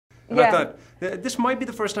And I thought, this might be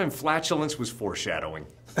the first time flatulence was foreshadowing.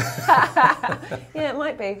 Yeah, it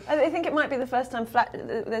might be. I think it might be the first time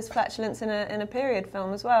there's flatulence in a period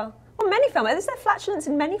film as well. Well, many films. Is there flatulence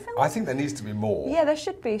in many films? I think there needs to be more. Yeah, there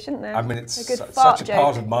should be, shouldn't there? I mean, it's such a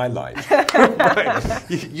part of my life. Right.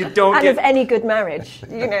 You don't and get... of any good marriage,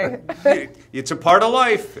 you know. It's a part of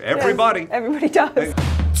life. Everybody. Yes, everybody does.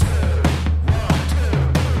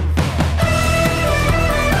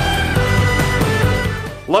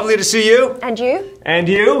 Lovely to see you. And you? And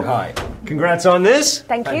you. Hi. Congrats on this.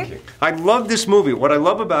 Thank you. I love this movie. What I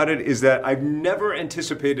love about it is that I've never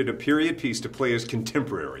anticipated a period piece to play as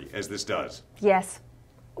contemporary as this does. Yes,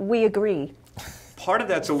 we agree. Part of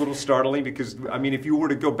that's a little startling because, I mean, if you were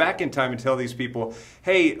to go back in time and tell these people,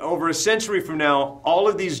 hey, over a century from now, all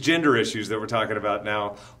of these gender issues that we're talking about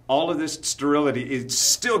now, all of this sterility is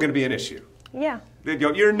still going to be an issue. Yeah. They'd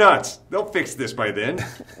go, you're nuts. They'll fix this by then.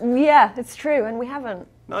 Yeah, it's true, and we haven't.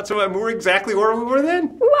 Not so much. We're exactly where we were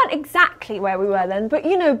then. We weren't exactly where we were then, but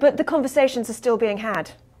you know, but the conversations are still being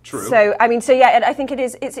had. True. So, I mean, so yeah, I think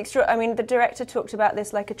it's extra. I mean, the director talked about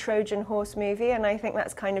this like a Trojan horse movie, and I think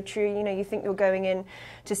that's kind of true. You know, you think you're going in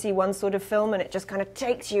to see one sort of film, and it just kind of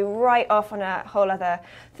takes you right off on a whole other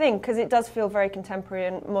thing, because it does feel very contemporary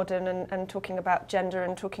and modern, and talking about gender,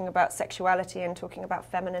 and talking about sexuality, and talking about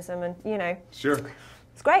feminism, and, you know. Sure.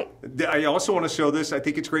 It's great. I also want to show this. I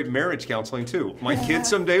think it's great marriage counseling, too. My kids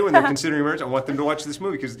someday, when they're considering marriage, I want them to watch this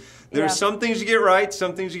movie, because there are some things you get right,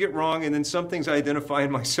 some things you get wrong, and then some things I identify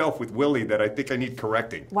in myself with Willie that I think I need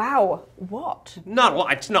correcting. Wow. What? Not a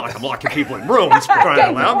lot. It's not like I'm locking people in rooms for crying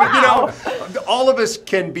out loud, but, you know, all of us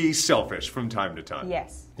can be selfish from time to time.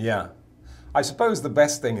 Yes. Yeah. I suppose the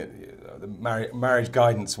best thing, marriage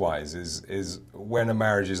guidance-wise, is when a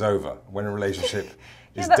marriage is over, when a relationship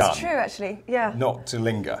is done. Yeah, that's true, actually. Yeah. Not to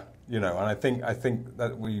linger, you know. And I think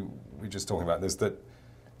that we were just talking about this, that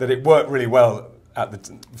it worked really well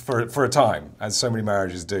for a time, as so many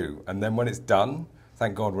marriages do. And then when it's done,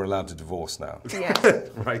 thank God we're allowed to divorce now. Yeah.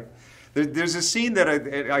 Right. There's a scene that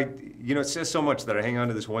I you know, it says so much that I hang on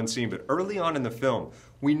to this one scene, but early on in the film,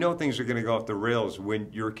 we know things are going to go off the rails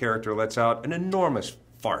when your character lets out an enormous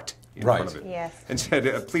fart in front of it. Yes. And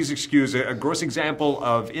said, please excuse a gross example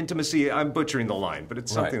of intimacy. I'm butchering the line, but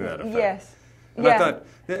it's something to that effect. Yes. And I thought,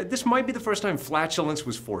 this might be the first time flatulence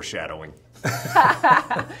was foreshadowing.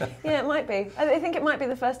 Yeah, it might be. I think it might be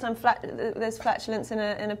the first time there's flatulence in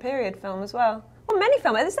a period film as well. Well, many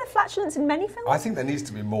films. Is there flatulence in many films? I think there needs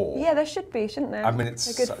to be more. Yeah, there should be, shouldn't there? I mean, it's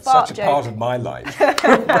such a part of my life.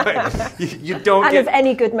 Right. You don't and get... of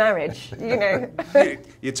any good marriage, you know.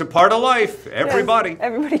 It's a part of life. Everybody. Yes,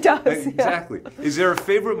 everybody does. Exactly. Yeah. Is there a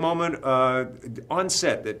favorite moment on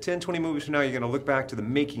set that 10, 20 movies from now you're going to look back to the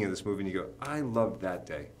making of this movie and you go, I loved that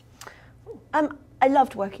day? I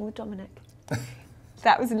loved working with Dominic.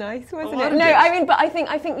 That was nice, wasn't it? No, I mean, but I think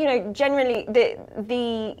you know, generally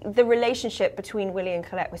the relationship between Willie and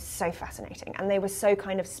Colette was so fascinating, and they were so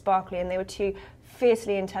kind of sparkly, and they were two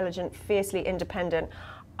fiercely intelligent, fiercely independent,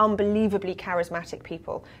 unbelievably charismatic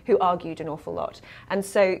people who argued an awful lot. And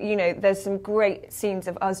so, you know, there's some great scenes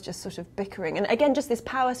of us just sort of bickering, and again, just this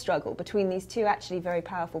power struggle between these two actually very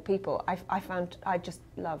powerful people. I just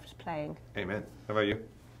loved playing. Amen. How about you?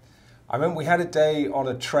 I remember we had a day on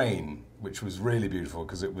a train, which was really beautiful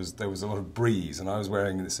because there was a lot of breeze, and I was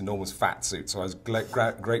wearing this enormous fat suit, so I was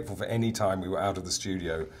grateful for any time we were out of the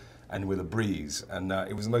studio and with a breeze. And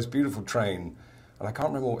it was the most beautiful train, and I can't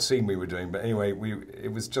remember what scene we were doing, but anyway,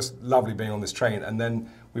 it was just lovely being on this train. And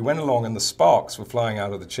then we went along, and the sparks were flying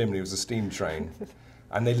out of the chimney. It was a steam train,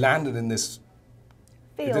 and they landed in this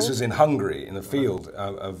field. This was in Hungary, in a field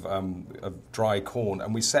of dry corn,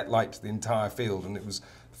 and we set light to the entire field, and it was...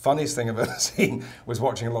 funniest thing I've ever seen was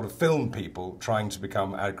watching a lot of film people trying to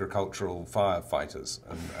become agricultural firefighters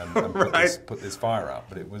and put this fire out.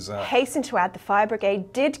 But it was... Hasten to add, the fire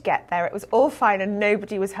brigade did get there. It was all fine and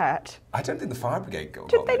nobody was hurt. I don't think the fire brigade got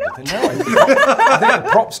Did they there. not? Did they? No, I think the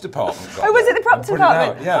props department got Oh, was there it the props and put it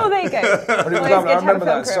department? out, yeah. Oh, there you go. But it was lovely. I remember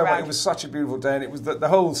that so much. It was such a beautiful day, and it was the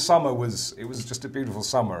whole summer was... It was just a beautiful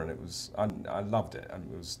summer, and it was... I loved it,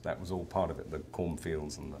 and that was all part of it, the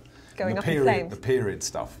cornfields and the period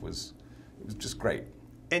stuff was... It was just great.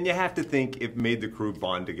 And you have to think it made the crew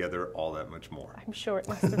bond together all that much more. I'm sure it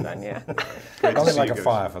must have done, yeah. Nothing like a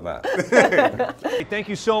fire for that. Hey, thank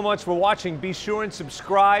you so much for watching. Be sure and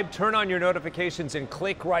subscribe, turn on your notifications, and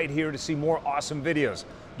click right here to see more awesome videos.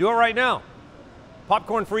 Do it right now.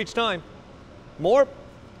 Popcorn for each time. More?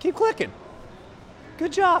 Keep clicking.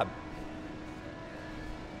 Good job.